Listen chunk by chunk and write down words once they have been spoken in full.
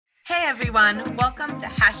Hey everyone, welcome to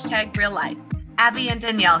Hashtag Real Life. Abbie and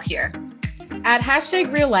Daniélle here. At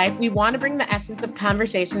Hashtag Real Life, we want to bring the essence of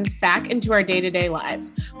conversations back into our day-to-day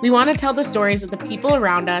lives. We want to tell the stories of the people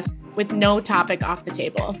around us with no topic off the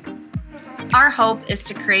table. Our hope is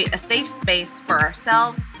to create a safe space for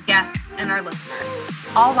ourselves, guests, and our listeners,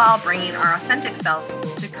 all while bringing our authentic selves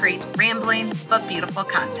to create rambling but beautiful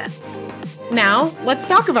content. Now, let's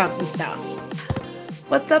talk about some stuff.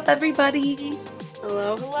 What's up, everybody?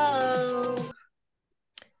 Hello, hello.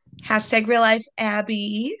 Hashtag Real Life,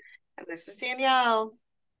 Abbie. And this is Daniélle.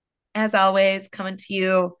 As always, coming to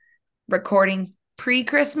you, recording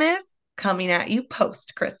pre-Christmas, coming at you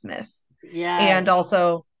post-Christmas. Yes. And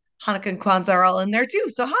also, Hanukkah and Kwanzaa are all in there too,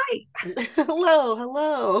 so hi.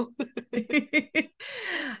 Hello.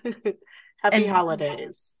 Happy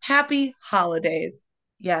holidays. Happy holidays.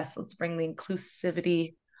 Yes, let's bring the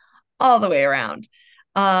inclusivity all the way around.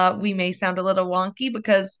 We may sound a little wonky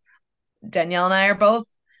because Daniélle and I are both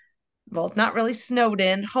not really snowed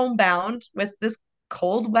in, homebound with this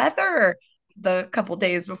cold weather the couple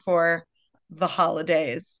days before the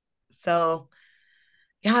holidays. So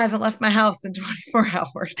yeah, I haven't left my house in 24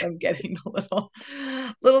 hours. I'm getting a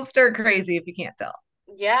little stir crazy if you can't tell.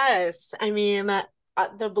 Yes. I mean,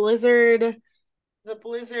 the blizzard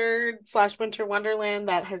slash winter wonderland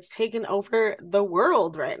that has taken over the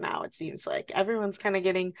world right now, it seems like everyone's kind of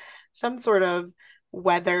getting some sort of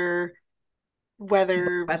weather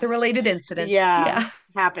related incident. Yeah,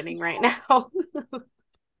 happening right now.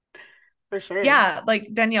 For sure. Yeah, like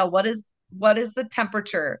Daniélle, what is the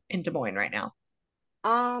temperature in Des Moines right now?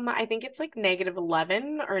 I think it's like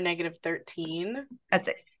 -11 or -13. That's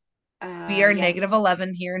it. We are Yeah.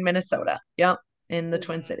 -11 here in Minnesota. Yep, in the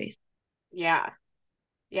Twin Cities. Yeah.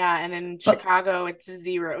 Yeah, and in Chicago it's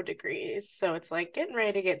 0 degrees. So it's like getting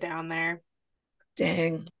ready to get down there.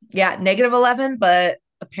 Dang. Yeah, -11, but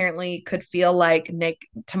apparently could feel like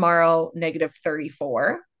tomorrow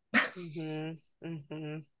 -34.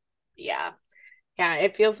 Yeah. Yeah,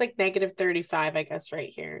 it feels like -35, I guess, right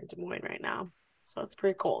here in Des Moines right now. So it's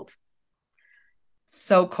pretty cold.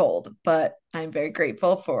 So cold, but I'm very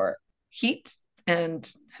grateful for heat and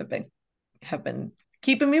have been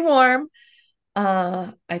keeping me warm.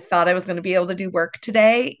 I thought I was going to be able to do work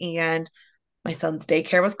today, and my son's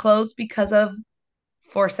daycare was closed because of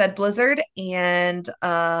said blizzard, and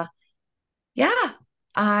yeah,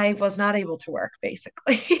 I was not able to work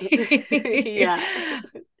basically. Yeah.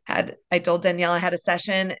 I told Daniélle I had a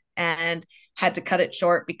session and had to cut it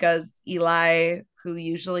short because Eli, who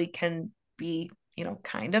usually can be,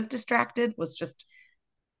 kind of distracted, was just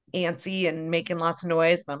antsy and making lots of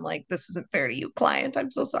noise. And I'm like, this isn't fair to you, client.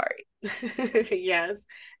 I'm so sorry. Yes.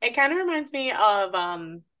 It kind of reminds me of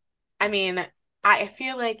I mean, I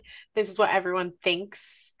feel like this is what everyone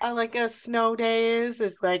thinks like a snow day is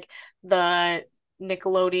like the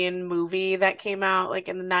Nickelodeon movie that came out like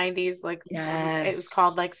in the 90s, like Yes. it was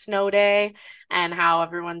called like Snow Day, and how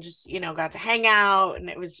everyone just, got to hang out, and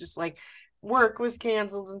it was just like work was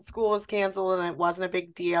canceled and school was canceled and it wasn't a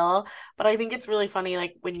big deal. But I think it's really funny,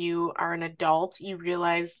 like when you are an adult, you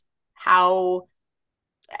realize how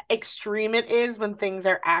extreme it is when things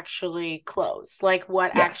are actually closed, like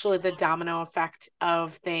what actually the domino effect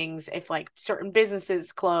of things if like certain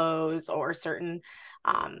businesses close or certain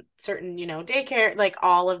daycare, like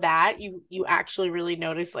all of that, you actually really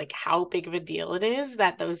notice like how big of a deal it is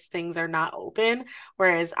that those things are not open.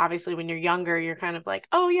 Whereas obviously when you're younger, you're kind of like,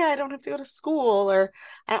 oh yeah, I don't have to go to school, or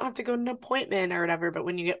I don't have to go to an appointment or whatever. But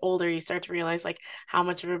when you get older, you start to realize like how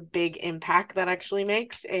much of a big impact that actually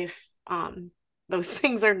makes if those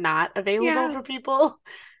things are not available for people.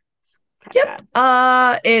 Yep.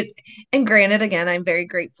 And granted, again, I'm very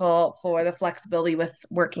grateful for the flexibility with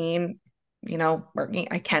working,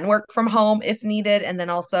 I can work from home if needed. And then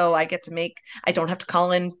also I don't have to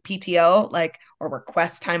call in PTO, like, or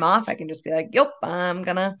request time off. I can just be like, yep, I'm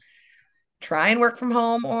gonna try and work from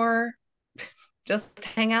home or just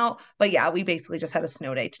hang out. But yeah, we basically just had a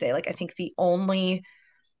snow day today. Like, I think the only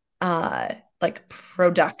like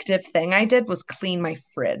productive thing I did was clean my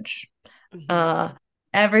fridge.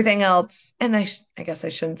 Everything else, and I guess I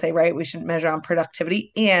shouldn't say, right, we shouldn't measure on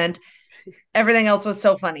productivity, and everything else was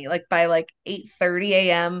so funny. Like by like 8:30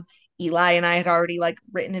 a.m., Eli and I had already like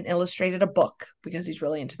written and illustrated a book because he's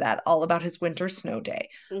really into that, all about his winter snow day.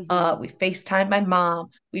 We FaceTimed my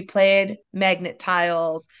mom. We played magnet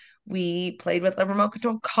tiles. We played with a remote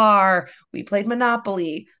control car. We played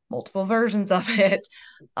Monopoly, multiple versions of it.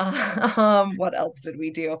 What else did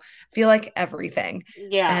we do? I feel like everything.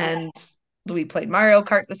 Yeah. And we played Mario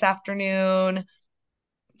Kart this afternoon.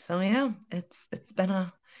 So yeah, it's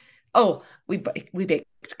been we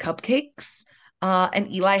baked cupcakes.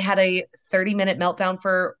 And Eli had a 30-minute meltdown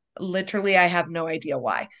for literally, I have no idea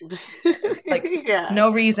why. Like, Yeah.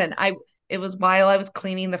 no reason. It was while I was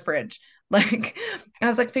cleaning the fridge. Like, I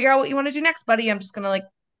was like, figure out what you want to do next, buddy. I'm just gonna like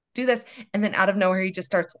do this. And then out of nowhere, he just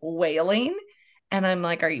starts wailing. And I'm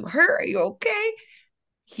like, are you hurt? Are you okay?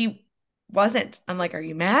 He wasn't. I'm like, are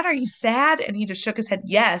you mad? Are you sad? And he just shook his head,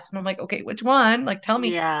 yes. And I'm like, okay, which one? Like, tell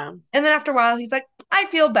me. Yeah. And then after a while, he's like, I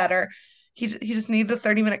feel better. He just needed a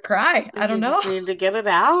 30-minute cry. I don't He know. just needed to get it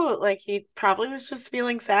out. Like he probably was just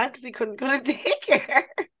feeling sad because he couldn't go to daycare.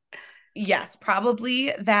 Yes,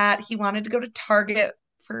 probably that he wanted to go to Target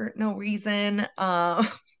for no reason.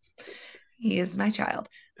 He is my child.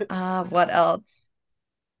 What else?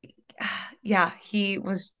 Yeah, he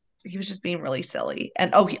was just being really silly.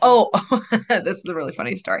 And Mhm. this is a really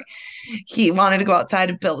funny story. He wanted to go outside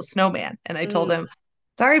and build a snowman, and I told Mm, him,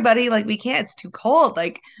 "Sorry, buddy, like we can't. It's too cold.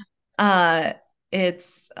 Like, uh,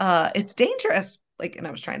 it's dangerous." Like, and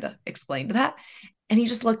I was trying to explain to that, and he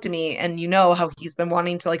just looked at me, and you know how he's been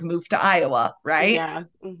wanting to like move to Iowa, right? yeah.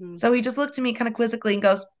 Hmm. So he just looked at me kind of quizzically and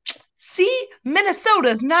goes, "See,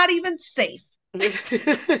 Minnesota's not even safe."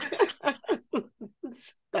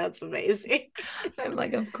 That's amazing. I'm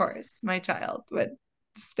like, of course, my child would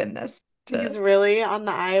spin this He's to, really on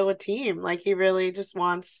the Iowa team. Like he really just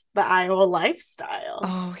wants the Iowa lifestyle.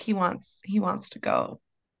 oh, he wants to go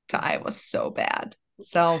to Iowa so bad.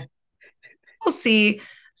 So we'll see.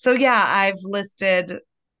 So yeah, I've listed,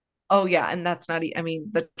 oh yeah, and that's not, I mean,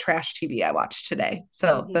 the trash TV I watched today.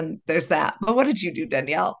 So Mhm. then there's that. But what did you do,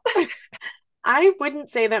 Danielle? I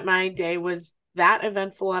wouldn't say that my day was that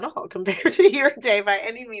eventful at all compared to your day by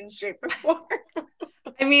any means, shape, or form.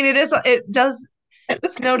 I mean, it does,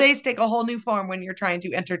 snow days take a whole new form when you're trying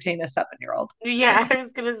to entertain a 7-year-old. Yeah, I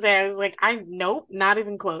was gonna say, I was like, I nope, not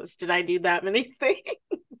even close. Did I do that many things?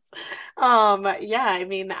 Yeah, I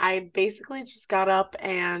mean, I basically just got up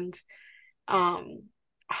and um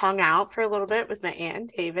hung out for a little bit with my aunt and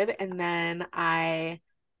David, and then I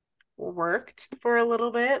worked for a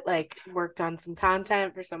little bit, like worked on some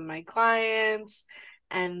content for some of my clients,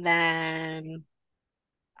 and then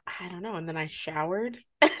I don't know, and then I showered,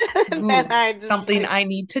 and then Ooh, I just something like I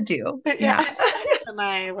need to do. yeah, Yeah. and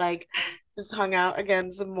I like just hung out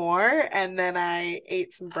again some more, and then I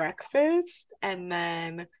ate some breakfast, and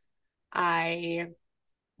then I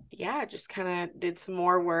yeah, just kind of did some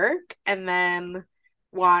more work, and then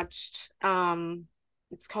watched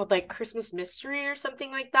it's called like Christmas Mystery or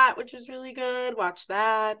something like that, which was really good. Watched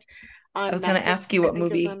that I on was going to Netflix. ask you I what think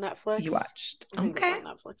it was on movie you Netflix. watched. I think it was Okay. on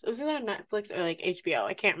Netflix. It was either on Netflix or like HBO.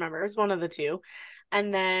 I can't remember. It was one of the two.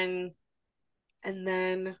 And then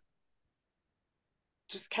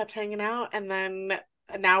just kept hanging out, and then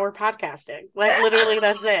now we're podcasting. Like literally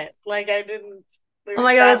that's it. Like I didn't Oh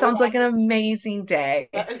my God, that that sounds was like an amazing day.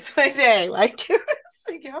 that was my day. Like it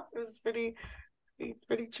was yeah, it was pretty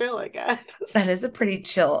chill, I guess. That is a pretty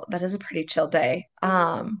chill day.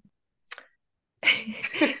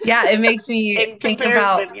 Yeah, it makes me In think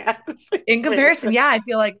about, comparison, yes. in It's very comparison, chill. yeah, I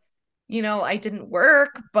feel like, I didn't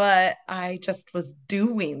work, but I just was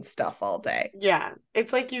doing stuff all day. Yeah.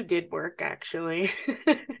 It's like you did work actually.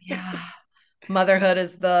 Yeah. Motherhood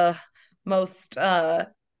is the most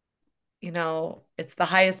it's the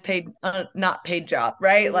highest paid not paid job,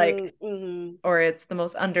 right? Like, Hmm. Hmm. or it's the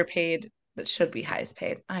most underpaid that should be highest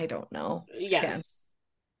paid. I don't know. Again, Yes.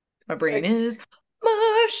 my brain I, is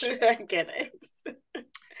mush. I get it.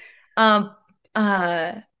 Um,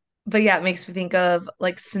 uh, but yeah, it makes me think of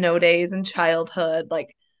like snow days and childhood.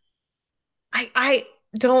 Like I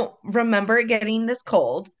don't remember it getting this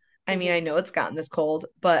cold. I mean, I Hmm. know it's gotten this cold,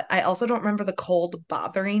 but I also don't remember the cold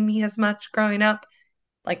bothering me as much growing up.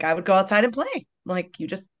 Like I would go outside and play. Like you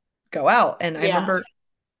just go out. And I Yeah. remember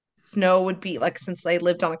snow would be like, since I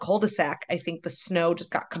lived on a cul-de-sac, I think the snow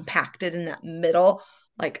just got compacted in that middle.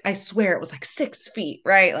 Like I swear it was like 6 feet,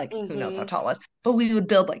 right? Like who knows how Hmm. tall it was. But we would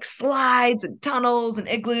build like slides and tunnels and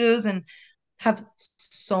igloos and have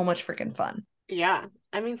so much freaking fun. Yeah.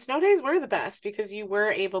 I mean, snow days were the best because you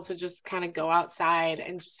were able to just kind of go outside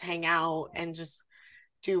and just hang out and just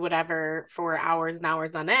do whatever for hours and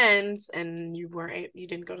hours on end, and you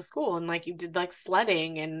didn't go to school, and like you did like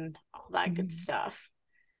sledding and all that good Mhm. stuff.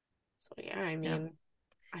 So yeah, I Yeah. mean,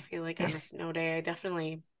 I feel like Yeah. on a snow day I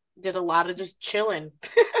definitely did a lot of just chilling.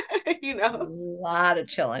 you A know lot of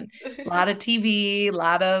chilling, a lot of TV, a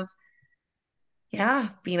lot of, yeah,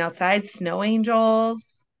 being outside, snow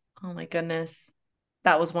angels. Oh my goodness.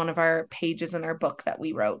 That was one of our pages in our book that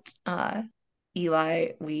we wrote.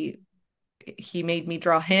 Eli, he made me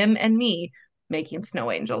draw him and me making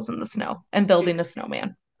snow angels in the snow and building a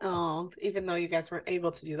snowman. Oh, even though you guys weren't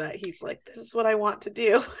able to do that, he's like, this is what I want to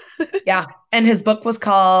do. Yeah. And his book was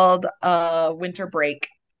called Winter Break,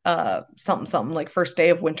 something something like first day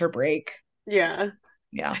of winter break. Yeah.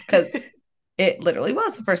 Yeah, because it literally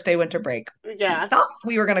was the first day winter break. We Yeah. thought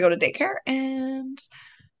we were gonna go to daycare and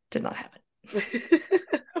did not happen.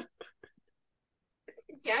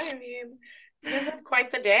 Yeah, I mean, you guys have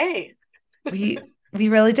quite the day. We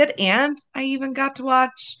really did. And I even got to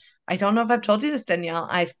watch, I don't know if I've told you this, Danielle.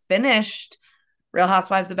 I finished Real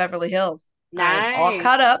Housewives of Beverly Hills. I'm all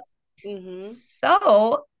caught Nice. up. Mm-hmm.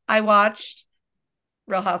 So I watched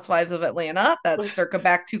Real Housewives of Atlanta. That's circa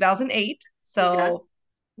back 2008. Okay. So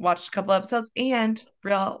watched a couple episodes and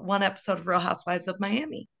real one episode of Real Housewives of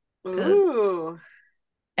Miami. Because Ooh.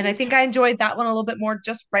 and I You've think I enjoyed that one a little bit more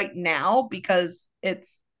just right now because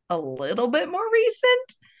it's a little bit more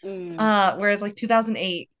recent. mm, Whereas like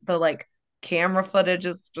 2008, the like camera footage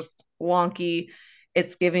is just wonky.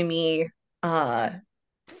 It's giving me uh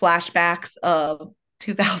flashbacks of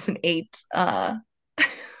 2008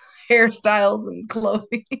 hairstyles and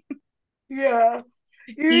clothing. yeah.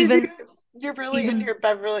 You're Even you're really in even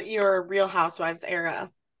your Real Housewives era.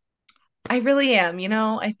 I really am,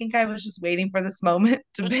 I think I was just waiting for this moment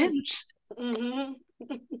to binge. Mm-hmm.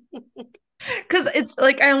 Because it's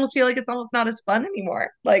like I almost feel like it's almost not as fun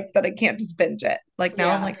anymore. Like that I can't just binge it. Like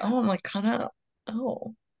now I'm Yeah. like, oh, I'm like caught up.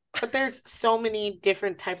 Oh. But there's so many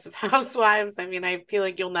different types of housewives. I mean, I feel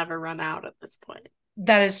like you'll never run out at this point.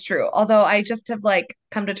 That is true. Although I just have like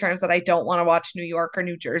come to terms that I don't want to watch New York or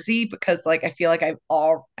New Jersey because like I feel like I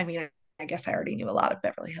mean, I guess I already knew a lot of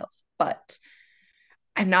Beverly Hills, but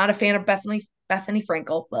I'm not a fan of Bethany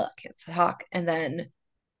Frankel. But can't talk. And then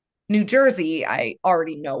New Jersey, I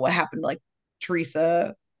already know what happened to like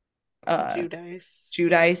Teresa uh Judice.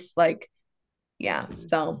 Yeah. Judice. Like, yeah. Mhm.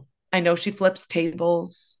 So I know she flips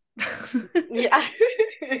tables. Yeah.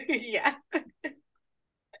 Yeah.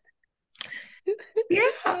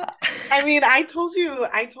 Yeah. I mean, I told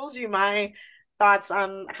you my thoughts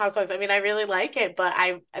on Housewives. I mean, I really like it, but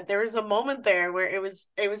there was a moment there where it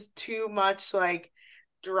was too much like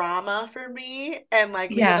drama for me, and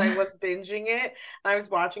like because I Yeah. was binging it and I was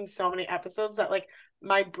watching so many episodes that like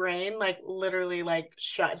my brain like literally like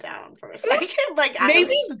shut down for a second. Like I Maybe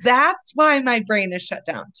was that's why my brain is shut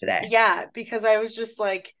down today. yeah, because I was just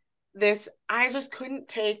like this I just couldn't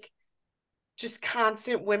take just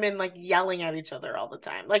constant women like yelling at each other all the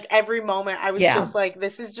time. Like every moment I was Yeah. just like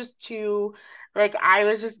this is just too like I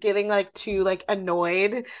was just getting like too like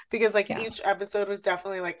annoyed because like Yeah. each episode was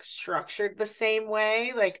definitely like structured the same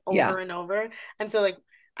way like Yeah. over and over. And so like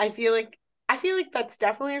I I feel like that's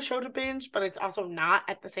definitely a show to binge, but it's also not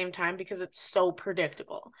at the same time because it's so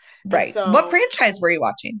predictable. And Right. What so franchise were you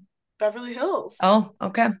watching? Beverly Hills. Oh,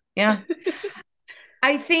 okay. Yeah.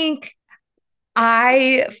 I think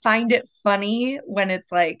I find it funny when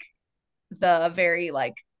it's like the very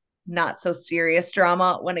like not so serious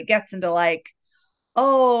drama when it gets into like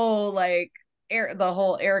like the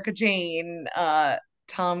whole Erica Jane,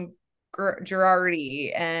 Tom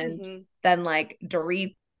Girardi, and Mm-hmm. then like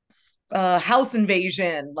Dorit house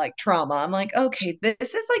invasion like trauma. I'm like, okay,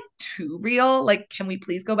 this is like too real. Like, can we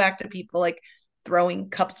please go back to people like throwing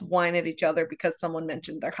cups of wine at each other because someone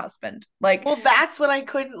mentioned their husband? Like, Well, that's what I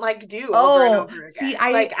couldn't like do over and oh, over see,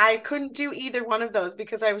 again. Like I couldn't do either one of those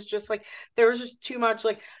because I was just like there was just too much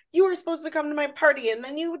like you were supposed to come to my party and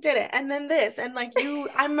then you did it and then this and like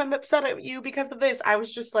I'm upset at you because of this. I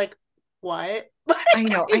was just like what? I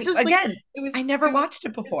Like know. it just like Again, it was I never too watched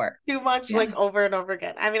it it's before. too much Yeah. like over and over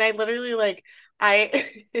again. I mean, I literally like I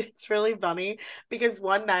it's really funny because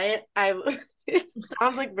one night I it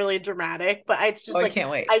sounds like really dramatic, but it's Oh, just I like can't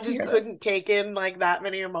wait I to just hear this. couldn't take in like that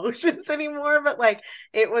many emotions anymore. But like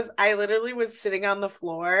it was, I literally was sitting on the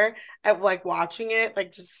floor at like watching it,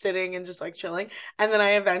 like just sitting and just like chilling. And then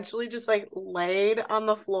I eventually just like laid on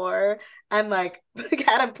the floor and like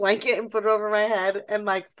had a blanket and put it over my head and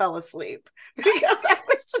like fell asleep because I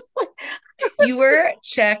was just like, You were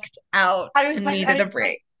checked out I was and like, needed a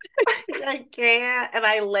break. I can't. And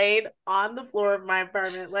I laid on the floor of my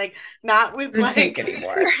apartment, like not with Couldn't take like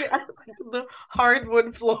anymore. the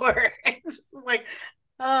hardwood floor. And just like,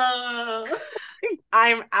 uh,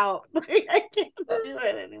 I'm out. Like, I can't Oh do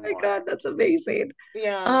it my anymore. God, that's amazing.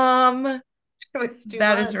 Yeah, Um, it was too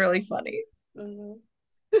that is much. really funny. Mhm.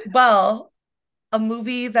 Well, a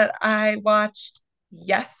movie that I watched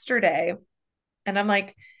yesterday, and I'm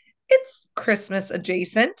like, it's Christmas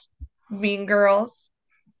adjacent. Mean Girls.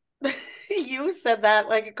 You said that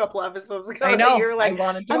like a couple episodes I ago that you know. were I like,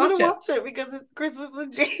 wanted to I'm gonna watch it. watch it because it's Christmas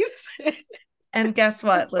adjacent. And guess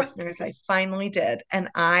what, It's like, listeners? I finally did. And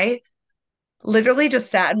I literally just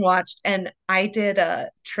sat and watched. And I did a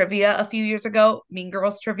trivia a few years ago, Mean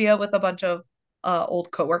Girls trivia with a bunch of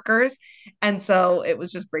old coworkers. And so it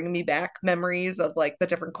was just bringing me back memories of like the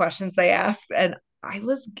different questions they asked. And I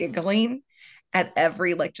was giggling at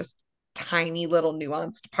every like just tiny little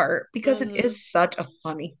nuanced part because it Hmm. is such a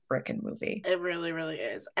funny freaking movie. It really, really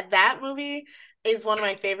is. That movie is one of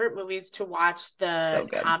my favorite movies to watch So the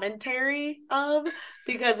good. commentary of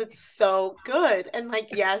because it's so good. And like,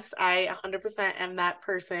 yes, I 100% am that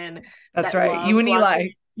person That's that right. You loves and watching. Eli.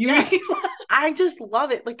 You and Yeah, Eli. I just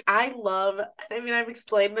love it. Like, I love, I mean, I've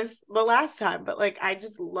explained this the last time, but like, I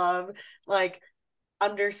just love like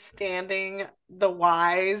understanding the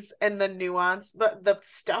whys and the nuance, but the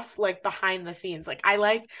stuff like behind the scenes. Like I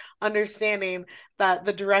like understanding that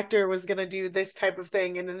the director was gonna do this type of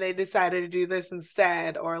thing and then they decided to do this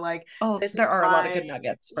instead, or like Oh, this there is are a lot of good why,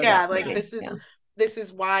 nuggets for yeah, that like movie. Yeah. this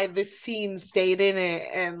is why this scene stayed in it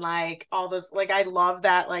and like all this like I love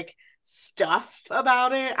that like stuff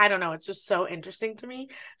about it. I don't know, it's just so interesting to me.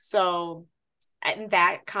 So and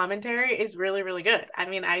that commentary is really really good. I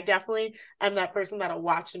mean, I definitely am that person that'll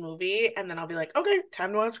watch the movie and then I'll be like, okay,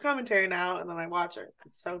 time to watch commentary now, and then I watch it.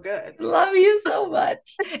 It's so good. Love you so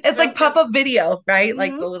much. It's It's so like good. pop-up video, right?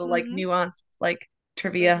 Like Mm-hmm, the little like mm-hmm, nuanced like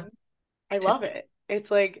mm-hmm. trivia I love tidbit. it.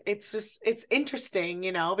 It's like it's just it's interesting,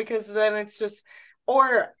 you know, because then it's just,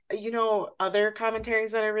 or you know, other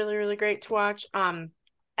commentaries that are really really great to watch.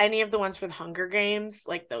 Any of the ones for the Hunger Games,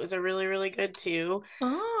 like those are really really good too.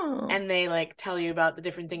 Oh, And they like tell you about the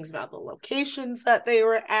different things about the locations that they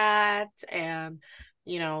were at, and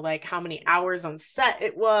you know like how many hours on set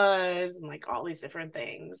it was, and like all these different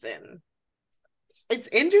things. And it's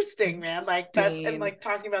interesting, man, like that's, and interesting. like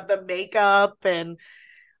talking about the makeup and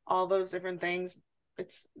all those different things.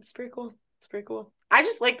 It's pretty cool. It's pretty cool. I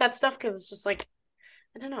just like that stuff because it's just like,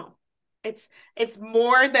 I don't know, it's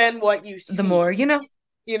more than what you The more, see. you know.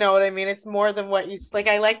 You know what I mean? It's more than what you like.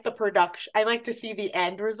 I like the production. I like to see the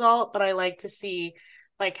end result, but I like to see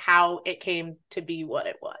like how it came to be what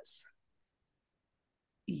it was.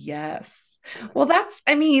 Yes. Yeah. Well, that's,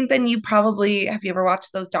 I mean, then you probably have you ever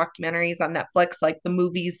watched those documentaries on Netflix, like the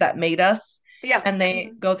movies that made us? Yeah. And they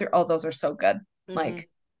Mm-hmm. go through, oh, those are so good. Mm-hmm. Like,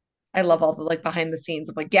 I love all Mm-hmm. the like behind the scenes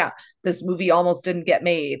of like, yeah, this movie almost didn't get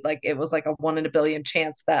made. Like it was like a one in a billion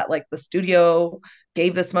chance that like the studio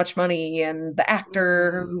gave this much money and the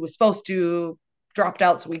actor Mm-hmm. who was supposed to dropped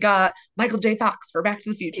out. So we got Michael J. Fox for Back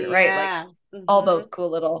to the Future, right? Like Yeah. all Mm-hmm. those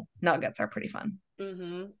cool little nuggets are pretty fun.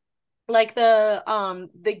 Mm-hmm. Like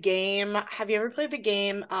the game. Have you ever played the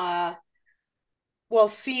game? Well,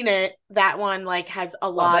 seen it. That one like has a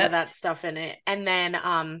Love lot of it. that stuff in it. And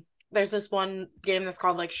then there's this one game that's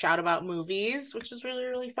called like Shout About Movies, which is really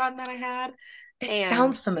really fun that I had. It And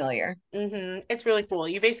sounds familiar. it's really cool.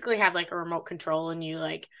 You basically have like a remote control and you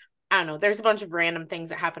like, I don't know, there's a bunch of random things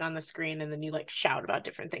that happen on the screen and then you like shout about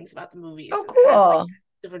different things about the movies, Oh, and it has like cool.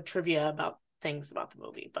 different trivia about things about the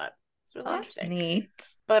movie, but it's really Oh, that's interesting. neat.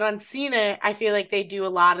 But on Cena, I feel like they do a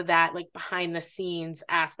lot of that like behind the scenes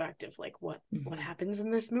aspect of like what Mhm. happens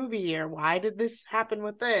in this movie or why did this happen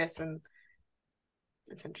with this, and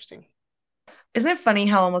it's interesting. Isn't it funny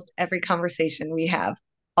how almost every conversation we have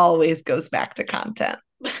always goes back to content?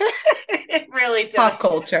 It really does. Pop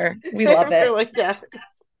culture. We love It it. really does.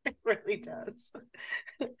 It really does.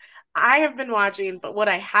 I have been watching, but what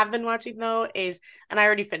I have been watching though is, and I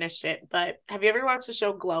already finished it, but have you ever watched the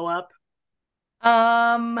show Glow Up?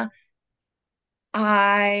 Um,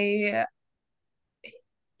 I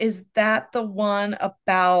is that the one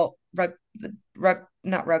about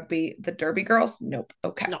not rugby, the Derby girls? Nope.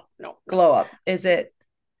 Okay. No, no, no. Glow Up. Is it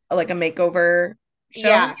like a makeover show?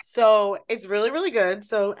 Yeah, so it's really, really good.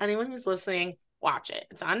 So anyone who's listening, watch it.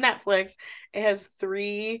 It's on Netflix. It has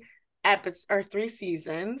 3 episodes or 3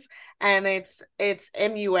 seasons, and it's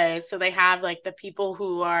MUA. So they have like the people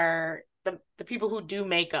who are the people who do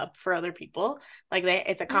makeup for other people. Like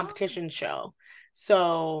it's a Oh. competition show.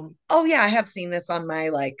 So Oh yeah, I have seen this on my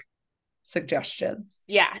like suggestions.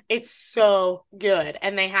 yeah, it's so good.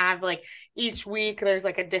 And they have like each week there's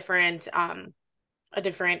like a different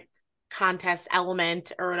contest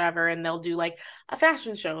element or whatever, and they'll do like a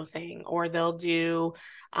fashion show thing, or they'll do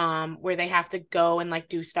where they have to go and like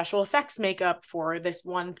do special effects makeup for this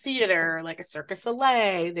one theater, like a Circus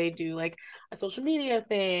Soleil. They do like a social media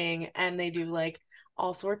thing, and they do like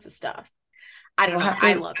all sorts of stuff. I don't We'll know, have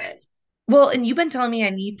I to. love it. Well, and you've been telling me I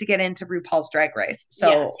need to get into RuPaul's Drag Race.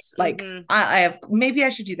 So, Yes. like, I have maybe I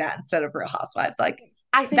should do that instead of Real Housewives. Like,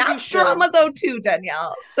 I think you that's should. drama though too,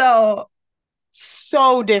 Danielle. So,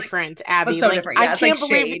 so different, But Abbie. so Like different. I Yeah, it's like can't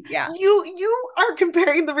believe shade. Yeah. you are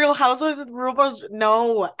comparing the Real Housewives with RuPaul's.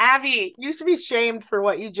 No, Abbie, you should be shamed for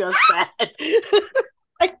what you just said.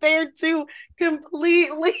 Like they're two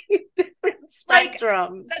completely different Like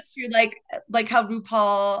spectrums. that's true. Like how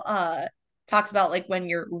RuPaul talks about like when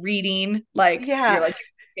you're reading, like you're Yeah. like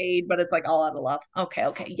shade, but it's like all out of love. Okay,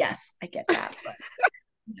 okay, yes, I get that, but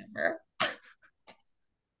never.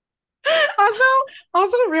 Also,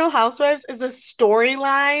 also, Real Housewives is a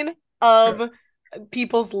storyline of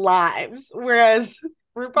people's lives, whereas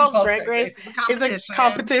RuPaul's RuPaul's Drag Drag Race Race is a is a competition.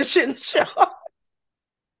 competition show.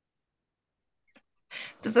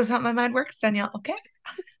 This is how my mind works, Danielle. Okay.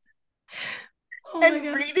 Oh my And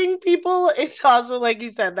god. reading people is also, like you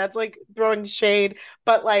said, that's like throwing shade,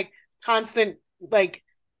 but like constant, like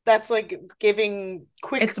that's like giving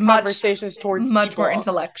quick It's much, conversations towards much more people.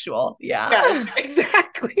 intellectual. Yeah. Yes,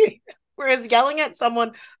 exactly. Whereas yelling at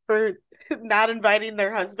someone for not inviting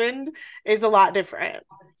their husband is a lot different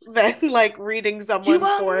than like reading You someone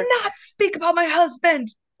will for, not speak about my husband.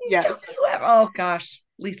 You don't yes, you ever. Oh gosh.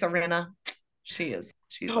 Lisa Rinna. She is.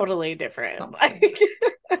 She's a totally different. something. Like,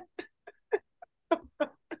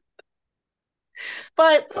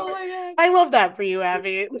 but Oh my god. I love that for you,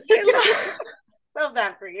 Abbie. I love Love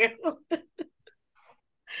that for you.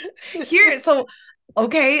 here. So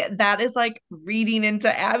okay, that is like reading into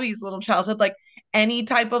Abbie's little childhood. Like any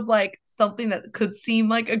type of like something that could seem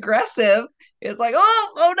like aggressive is like,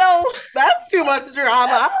 oh no, That's too much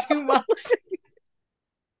drama. that's too much.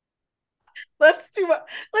 That's too much.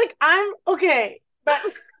 Like, I'm okay.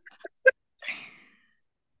 That's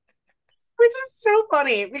which is so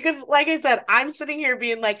funny because, like I said, I'm sitting here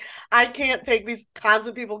being like, I can't take these cons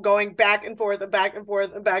of people going back and forth and back and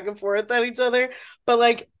forth and back and forth at each other. But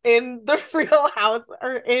like in the Real House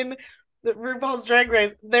or in the RuPaul's Drag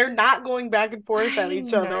Race, they're not going back and forth at I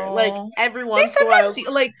each other. Like know. every once in a while,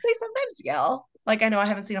 They sometimes yell. Like I know I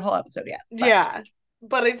haven't seen a whole episode yet, but yeah.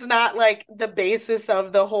 But it's not like the basis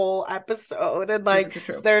of the whole episode. And true, like true,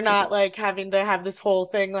 true, they're true, not true. like having to have this whole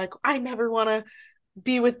thing like, I never want to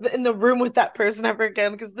be with in the room with that person ever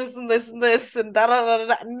again because this and this and this and da da da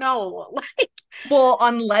da. No, like Well,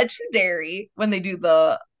 on Legendary, when they do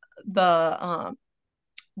the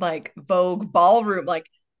like Vogue ballroom, like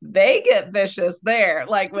they get vicious there,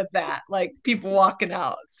 like with that, like people walking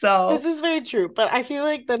out. this So is very true. But I feel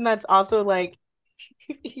like then that's also like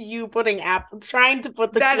you putting app trying to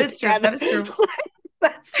put the that two is true. together. That is true.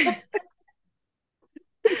 That's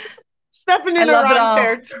stepping I in the love it wrong all.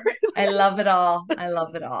 territory. I love it all. I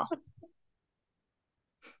love it all.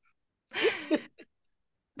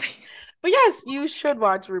 But yes, you should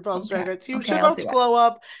watch RuPaul's Drag Okay. Race. You Okay, should I'll watch do it. Glow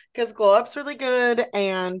Up because Glow Up's really good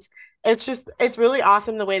and it's really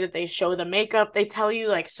awesome the way that they show the makeup. They tell you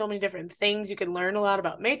like so many different things. You can learn a lot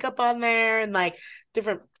about makeup on there and like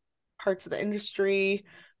different parts of the industry.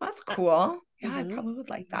 That's cool. Yeah, I Mm-hmm. probably would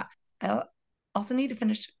like that. I also need to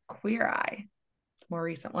finish Queer Eye, more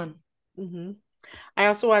recent one. Mm-hmm. I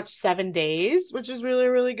also watched 7 Days, which is really,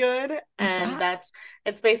 really good. What's And that?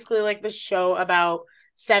 it's basically like the show about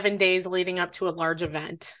 7 days leading up to a large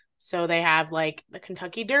event. So they have like the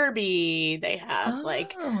Kentucky Derby, they have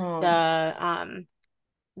like Oh, the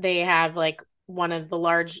they have like one of the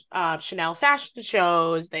large Chanel fashion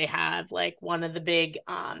shows. They have like one of the big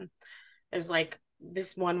there's like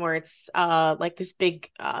this one where it's like this big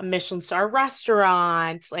Michelin star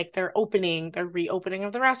restaurant, like they're reopening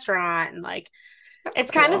of the restaurant and like that's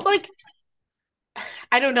it's kind of cool. like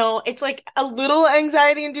I don't know, it's like a little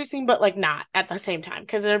anxiety inducing but like not at the same time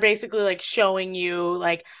because they're basically like showing you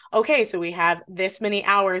like okay, so we have this many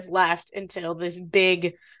hours left until this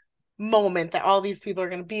big moment that all these people are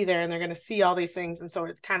going to be there and they're going to see all these things and so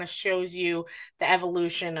it kind of shows you the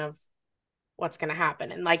evolution of what's going to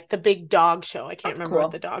happen and like the big dog show. I can't That's remember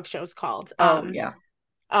what the cool. dog show's called. Oh, yeah.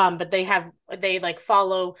 But they like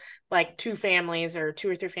follow like two families or two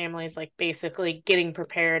or three families like basically getting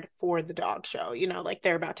prepared for the dog show, you know, like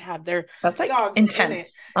they're about to have their That's like dogs in it.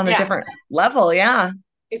 intense on a Yeah, different level. Yeah.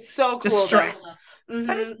 it's so The cool though. stress.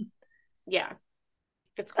 That is Mm-hmm. Yeah,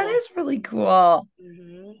 it's that cool. is really cool.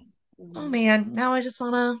 Mm-hmm. Oh Mm-hmm. man, now I just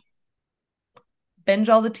want to binge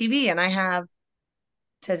all the TV and I have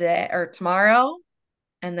today or tomorrow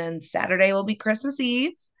and then Saturday will be Christmas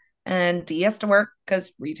Eve and Dee has to work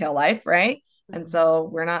because retail life, right? And Mm-hmm. so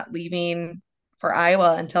we're not leaving for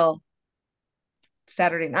Iowa until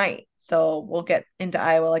Saturday night. So we'll get into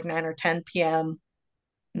Iowa like 9 or 10 p.m.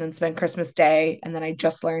 and then spend Christmas Day. And then I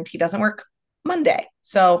just learned he doesn't work Monday.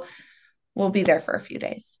 So we'll be there for a few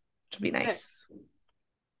days, which will be nice. Nice.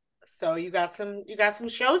 So you got some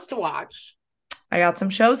shows to watch. I got some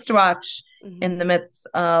shows to watch in the Mm-hmm. midst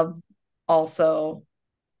of also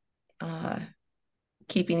uh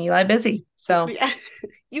keeping Eli busy. So, Yeah.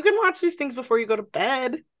 You can watch these things before you go to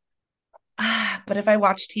bed. but if I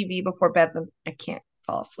watch TV before bed, then I can't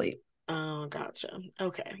fall asleep. Oh, gotcha.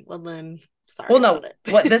 Okay. Well then, sorry Well, no, about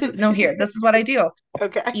what this it. no here. This is what I do.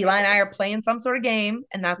 Okay. Eli and I are playing some sort of game,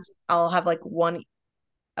 and that's I'll have like one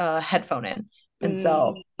headphone in. And Mm,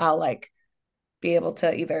 so I'll like be able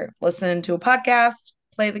to either listen to a podcast,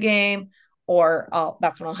 play the game, or I'll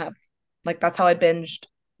that's when I'll have like that's how I binged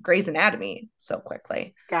Grey's Anatomy so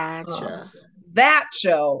quickly. Um, gotcha. that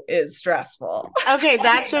show is stressful. Okay,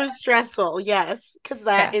 that show's stressful, yes, because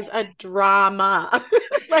that Yeah. is a drama.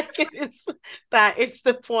 Like it is that is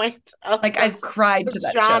the point of Like I've cried the to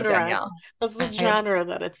that show, genre. Danielle. That's the I've genre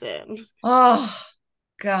that it's in. oh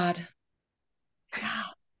God. God.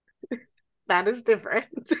 That is different.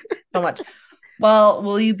 So much. Well,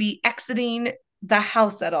 will you be exiting the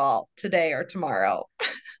house at all today or tomorrow?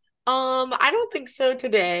 I don't think so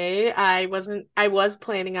today. I was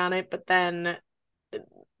planning on it, but then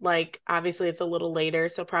like obviously it's a little later,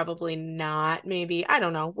 so probably not. Maybe. I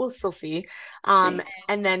don't know. We'll still see. See.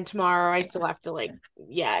 And then tomorrow I still have to like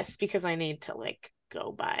yes, because I need to like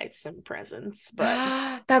go buy some presents,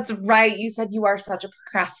 but That's right. You said you are such a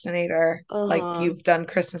procrastinator. Like uh-huh. you've done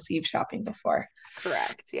Christmas Eve shopping before.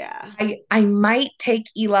 Correct. Yeah. I might take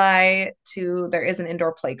Eli to there is an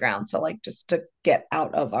indoor playground, so like just to get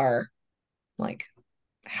out of our like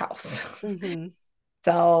house. Mm-hmm.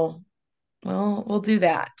 So well, we'll do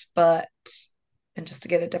that, but and just to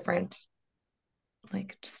get a different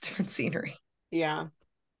like just different scenery. Yeah.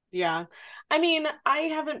 Yeah. I mean, I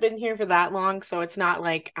haven't been here for that long, so it's not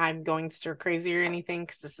like I'm going stir crazy or anything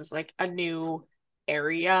because this is like a new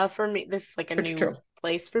area for me. This is like a True, true, true. new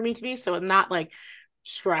place for me to be. So I'm not like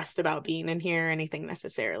stressed about being in here or anything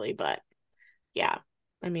necessarily. But yeah,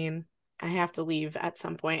 I mean, I have to leave at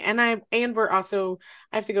some point. And we're also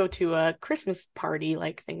I have to go to a Christmas party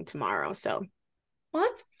like thing tomorrow. So Well,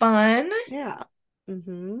 that's fun. yeah.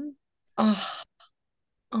 Mm-hmm. Oh,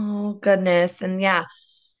 oh goodness. And yeah,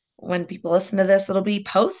 when people listen to this, it'll be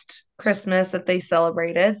post Christmas if they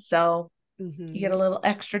celebrated. So you get Mm-hmm. a little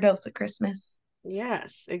extra dose of Christmas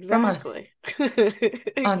Yes, from us exactly. on your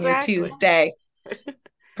Exactly. Tuesday,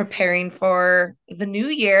 preparing for the new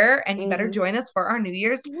year. And you better Mm-hmm. join us for our New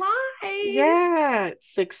Year's live Yeah,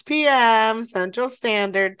 6 p.m. Central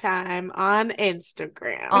Standard Time on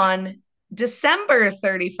Instagram. on December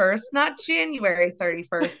 31st, not January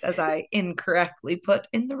 31st, as I incorrectly put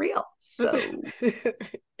in the reel. So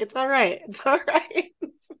It's all right. It's all right.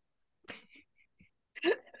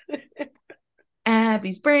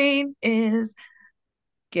 Abbie's brain is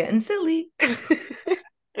getting silly.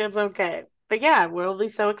 It's okay. But yeah, we'll be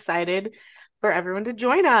so excited for everyone to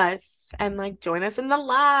join us and like join us in the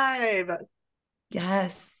live.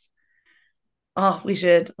 Yes. Oh, we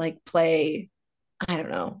should like play, I don't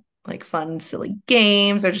know, like fun, silly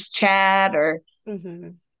games or just chat or Hmm.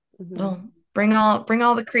 Hmm. well, bring all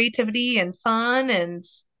the creativity and fun and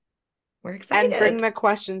we're And bring excited. the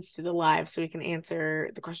questions to the live so we can answer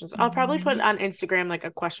the questions. I'll probably put Yeah. on Instagram like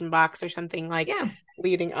a question box or something like Yeah.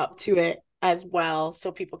 leading up to it as well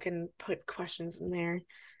so people can put questions in there.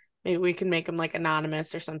 Maybe we can make them like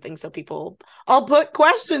anonymous or something so people I'll put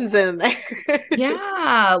questions in there.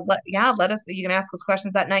 Yeah, let us you can ask us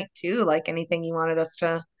questions at night too, like anything you wanted us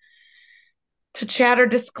to chat or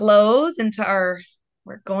disclose into our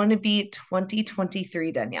we're going to be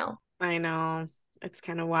 2023, Danielle. I know. It's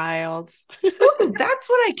kind of wild. Ooh, that's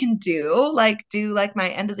what I can do. Like do like my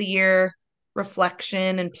end of the year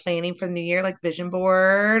reflection and planning for the new year, like vision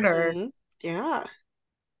board or Hmm. Yeah.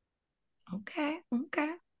 okay,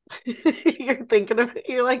 okay. You're thinking of it.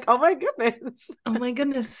 You're like, oh my goodness. Oh my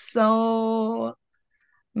goodness, so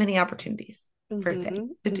many opportunities for things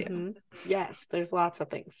Hmm. to do. Hmm. Yes, there's lots of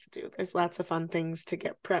things to do. There's lots of fun things to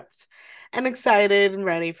get prepped and excited and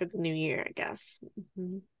ready for the new year, I guess.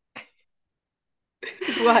 Hmm.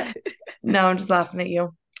 What? No, I'm just laughing at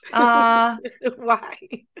you. Uh, Why?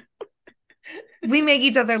 we make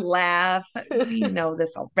each other laugh. We know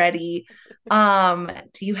this already.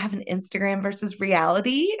 Do you have an Instagram versus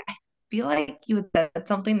reality? I feel like you had said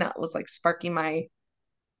something that was like sparking my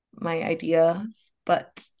ideas,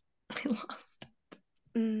 but I lost.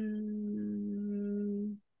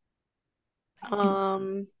 Mm, You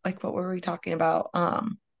um, like what were we talking about?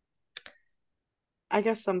 I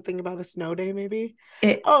guess something about a snow day, maybe.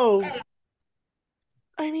 It Oh,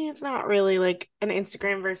 I mean, it's not really like an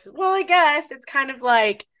Instagram versus, well, I guess it's kind of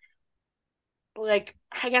like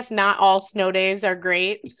I guess not all snow days are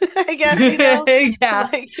great. I guess, yeah.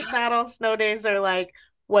 like not all snow days are like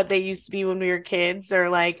what they used to be when we were kids, or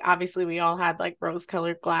like obviously we all had like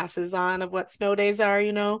rose-colored glasses on of what snow days are,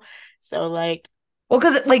 you know? So like Well,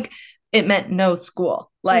 because it meant no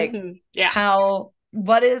school. Like yeah.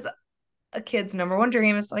 what is a kid's number one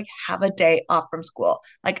dream is to like have a day off from school.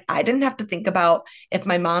 Like I didn't have to think about if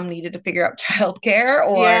my mom needed to figure out childcare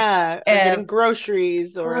or Yeah, or if getting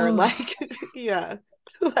groceries or oh, like yeah.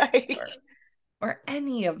 Like or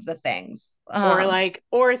any of the things. or like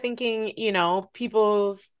or thinking, you know,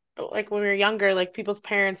 people's like when we were younger, like people's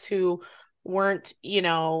parents who weren't, you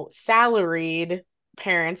know, salaried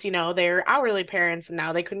parents, you know, they're hourly parents and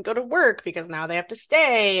now they couldn't go to work because now they have to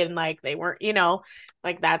stay and like they weren't, you know,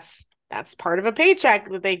 like that's part of a paycheck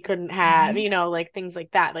that they couldn't have, Mhm. you know, like things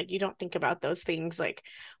like that. Like you don't think about those things like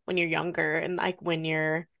when you're younger and like when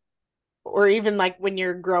you're or even like when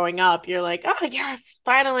you're growing up, you're like, oh yes,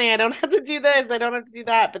 finally I don't have to do this, I don't have to do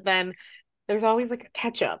that. But then there's always like a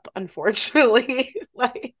catch up, unfortunately.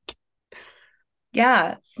 Like,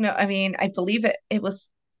 Yeah, snow. I mean, I believe it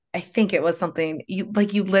was, I think it was something you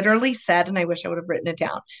literally said, and I wish I would have written it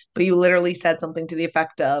down, but you literally said something to the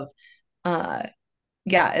effect of, uh,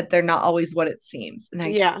 yeah, they're not always what it seems. And I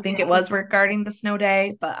yeah. think it was regarding the snow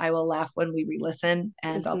day, but I will laugh when we re-listen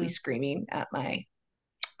and I'll be Hmm. screaming at my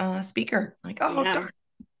speaker, like, oh, Yeah. darn,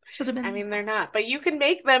 should have I been. mean, they're not, but you can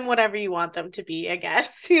make them whatever you want them to be, I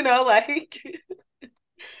guess, you know, like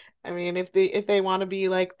I mean, if they want to be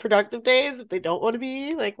like productive days, if they don't want to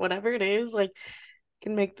be like whatever it is, like you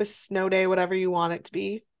can make the snow day whatever you want it to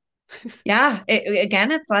be. Yeah,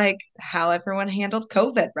 again, it's like how everyone handled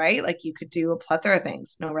COVID, right? Like you could do a plethora of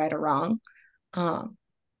things, no right or wrong. Um,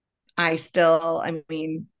 I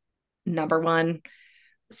mean, number one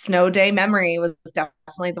snow day memory was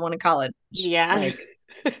definitely the one in college. Yeah. Like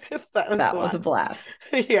That was that the was a one. blast.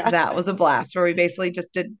 Yeah. That was a blast where we basically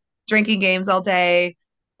just did drinking games all day.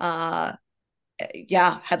 Uh,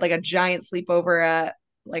 yeah, had like a giant sleepover at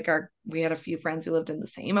like we had a few friends who lived in the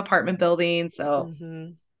same apartment building, so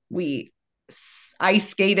Hmm. we ice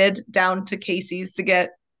skated down to Casey's to get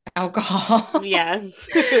alcohol. Yes.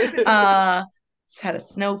 uh, had a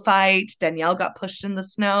snow fight. Daniélle got pushed in the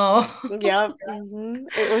snow. Yep.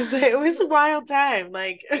 It was a wild time.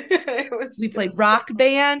 Like it was We played just rock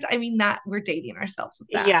band. I mean, that we're dating ourselves with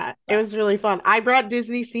that. yeah, it But was really fun. I brought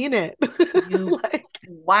Disney Scene It. you, Like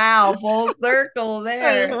wow, full circle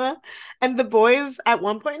there. uh-huh. And the boys at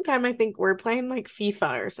one point in time, I think were playing like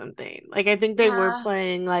FIFA or something. Like I think they were Yeah,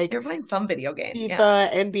 playing like you're playing some video game. Yeah,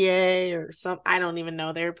 FIFA, NBA, or some I don't even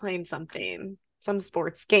know. They were playing something, some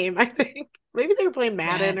sports game, I think. Maybe they were playing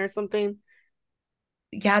Madden yes, or something.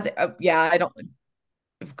 yeah, yeah. I don't.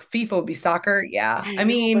 FIFA would be soccer. Yeah, I I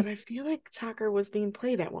know, but mean, I feel like soccer was being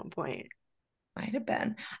played at one point. might have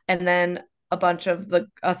been. And then a bunch of the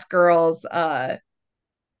us girls.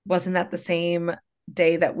 Wasn't that the same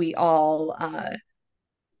day that we all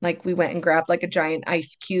like we went and grabbed like a giant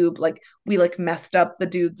ice cube, like we like messed up the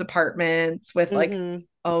dude's apartments with like, Hmm.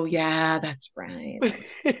 oh yeah, that's right, that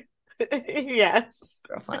was Yes.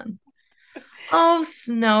 real fun. Oh,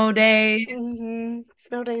 snow days.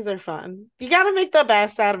 Snow days are fun. You got to make the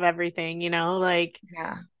best out of everything, you know, like,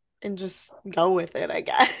 Yeah, and just go with it, I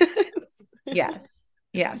guess. yes,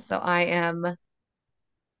 yes. So I am,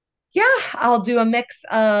 yeah, I'll do a mix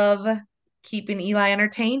of keeping Eli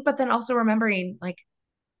entertained, but then also remembering like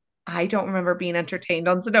I don't remember being entertained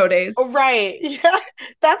on snow days. Oh, right. Yeah.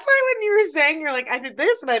 That's why when you were saying you're like, I did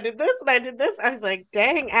this and I did this and I did this, I was like,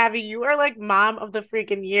 dang, Abbie, you are like mom of the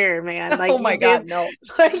freaking year, man. Oh Like you my God, did, no.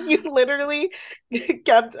 like you literally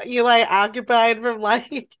kept Eli occupied from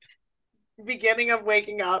like beginning of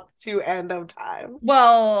waking up to end of time.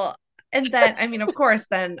 Well, and then I mean, of course,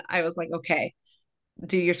 then I was like, okay,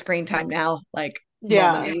 do your screen time now. Like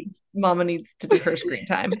Yeah. mama needs to do her screen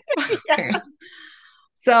time. Yeah.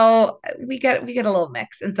 So we get a little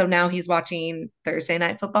mix. And so now he's watching Thursday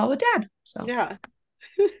night football with dad. So Yeah.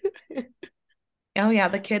 oh yeah,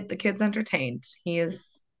 the kid's entertained. He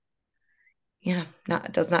is, yeah,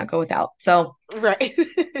 not does not go without. So Right.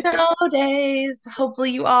 nowadays,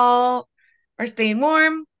 hopefully you all are staying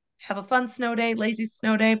warm, have a fun snow day, lazy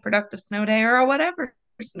snow day, productive snow day, or whatever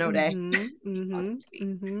snow day. Mm-hmm. Mm-hmm.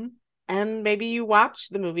 Mm-hmm. And maybe you watch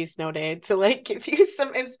the movie Snow Day to like give you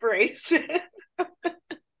some inspiration.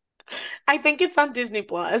 I think it's on Disney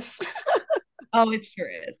Plus. Oh, it sure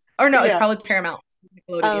is. Or no, it's Yeah. probably Paramount,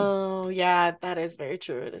 Nickelodeon. Oh, yeah, that is very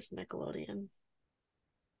true. It is Nickelodeon.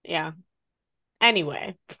 Yeah.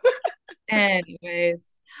 Anyway. Anyways,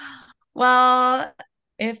 well,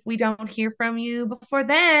 if we don't hear from you before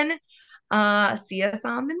then, see us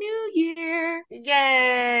on the new year.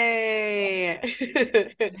 Yay.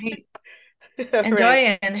 Right. All right.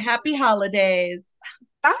 Enjoy and happy holidays.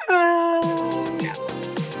 Bye.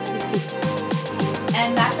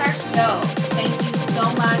 And that's our show. Thank you so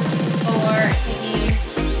much for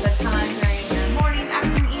taking the time during your morning,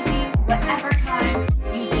 afternoon, evening, whatever time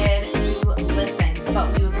you did to listen.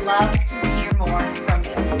 But we would love to hear more from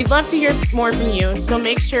you. We'd love to hear more from you, so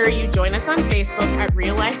make sure you join us on Facebook at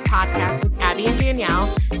Real Life Podcast with Abbie and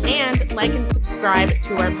Danielle, and like and subscribe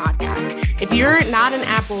to our podcast. If you're not an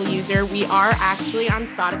Apple user, we are actually on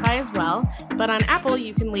Spotify as well, but on Apple,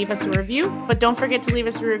 you can leave us a review, but don't forget to leave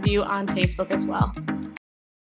us a review on Facebook as well.